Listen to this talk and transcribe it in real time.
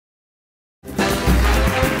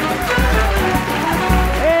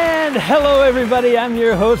hello everybody, I'm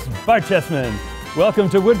your host, Bart Chessman. Welcome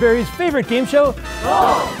to Woodbury's favorite game show,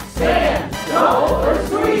 Salt, Sand, Shovel, or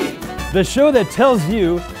Sweep. The show that tells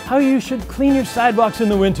you how you should clean your sidewalks in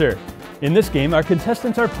the winter. In this game, our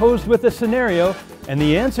contestants are posed with a scenario, and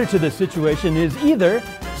the answer to the situation is either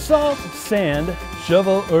salt, sand,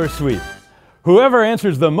 shovel, or sweep. Whoever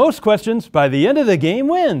answers the most questions by the end of the game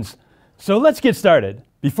wins. So let's get started.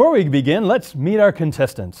 Before we begin, let's meet our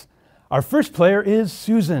contestants. Our first player is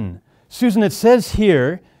Susan. Susan, it says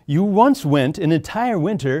here, you once went an entire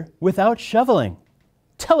winter without shoveling.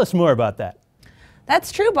 Tell us more about that.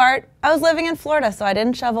 That's true, Bart. I was living in Florida, so I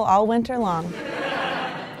didn't shovel all winter long.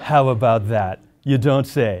 How about that? You don't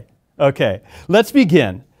say. Okay, let's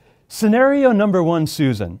begin. Scenario number one,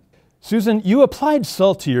 Susan. Susan, you applied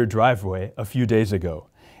salt to your driveway a few days ago,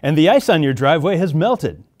 and the ice on your driveway has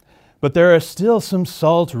melted. But there are still some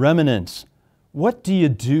salt remnants. What do you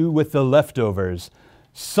do with the leftovers?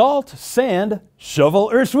 Salt, sand, shovel,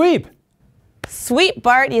 or sweep? Sweep,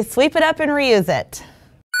 Bart. You sweep it up and reuse it.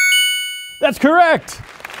 That's correct!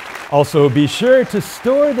 Also, be sure to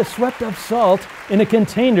store the swept up salt in a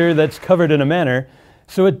container that's covered in a manner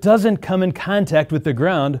so it doesn't come in contact with the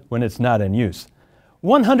ground when it's not in use.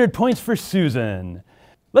 100 points for Susan.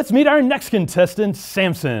 Let's meet our next contestant,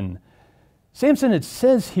 Samson. Samson, it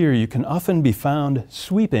says here you can often be found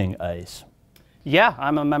sweeping ice. Yeah,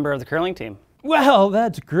 I'm a member of the curling team. Well,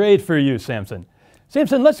 that's great for you, Samson.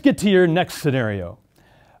 Samson, let's get to your next scenario.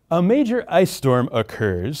 A major ice storm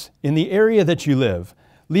occurs in the area that you live,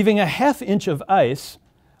 leaving a ½ inch of ice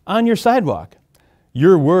on your sidewalk.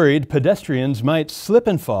 You're worried pedestrians might slip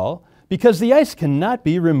and fall because the ice cannot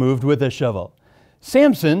be removed with a shovel.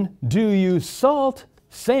 Samson, do you salt,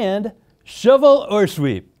 sand, shovel, or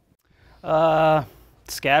sweep?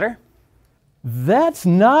 Scatter? That's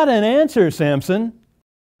not an answer, Samson.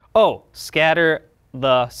 Oh, scatter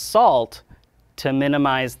the salt to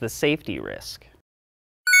minimize the safety risk.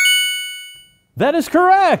 That is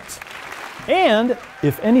correct. And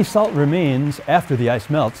if any salt remains after the ice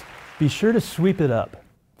melts, be sure to sweep it up.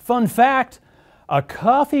 Fun fact, a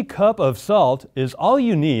coffee cup of salt is all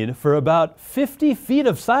you need for about 50 feet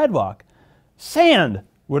of sidewalk. Sand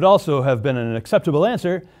would also have been an acceptable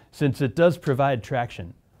answer since it does provide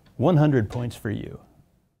traction. 100 points for you.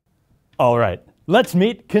 All right, let's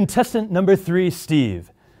meet contestant number 3,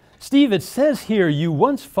 Steve. Steve, it says here you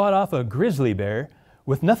once fought off a grizzly bear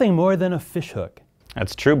with nothing more than a fish hook.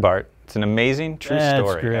 That's true, Bart. It's an amazing true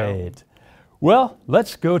story. That's great. Well,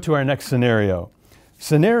 let's go to our next scenario.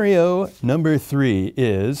 Scenario number 3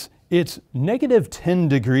 is, it's -10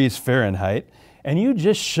 degrees Fahrenheit, and you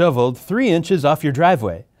just shoveled 3 inches off your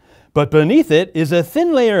driveway. But beneath it is a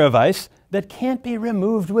thin layer of ice that can't be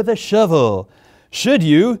removed with a shovel. Should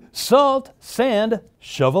you salt, sand,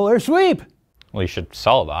 shovel, or sweep? Well, you should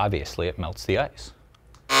salt, obviously. It melts the ice.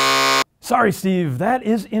 Sorry, Steve, that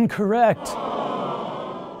is incorrect.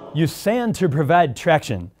 Use sand to provide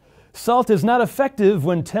traction. Salt is not effective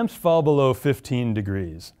when temps fall below 15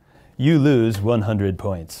 degrees. You lose 100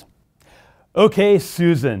 points. Okay,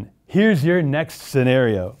 Susan, here's your next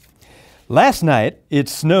scenario. Last night, it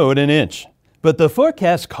snowed an inch, but the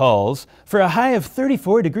forecast calls for a high of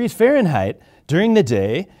 34 degrees Fahrenheit during the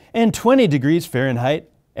day and 20 degrees Fahrenheit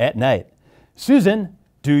at night. Susan,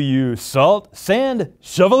 do you salt, sand,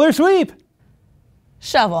 shovel, or sweep?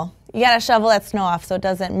 Shovel. You gotta shovel that snow off so it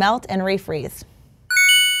doesn't melt and refreeze.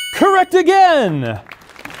 Correct again!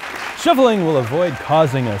 Shoveling will avoid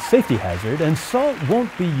causing a safety hazard, and salt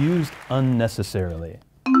won't be used unnecessarily.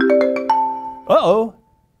 Uh-oh,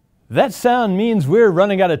 that sound means we're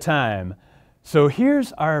running out of time. So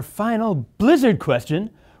here's our final blizzard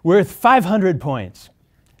question worth 500 points.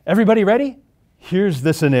 Everybody ready? Here's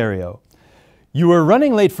the scenario. You were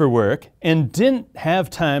running late for work and didn't have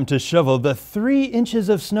time to shovel the 3 inches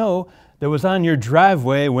of snow that was on your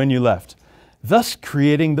driveway when you left, thus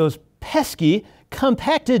creating those pesky,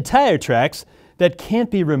 compacted tire tracks that can't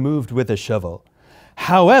be removed with a shovel.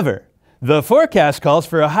 However, the forecast calls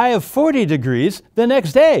for a high of 40 degrees the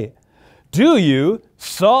next day. Do you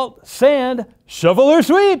salt, sand, shovel, or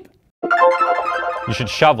sweep? You should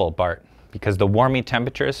shovel, Bart, because the warming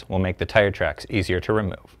temperatures will make the tire tracks easier to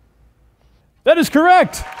remove. That is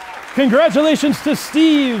correct. Congratulations to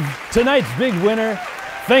Steve, tonight's big winner.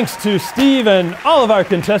 Thanks to Steve and all of our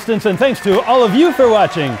contestants, and thanks to all of you for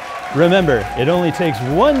watching. Remember, it only takes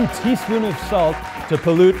 1 teaspoon of salt to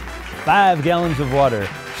pollute 5 gallons of water,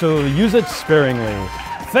 so use it sparingly.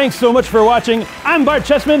 Thanks so much for watching. I'm Bart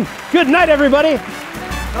Chessman. Good night, everybody.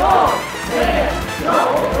 Salt, sand,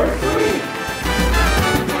 shovel,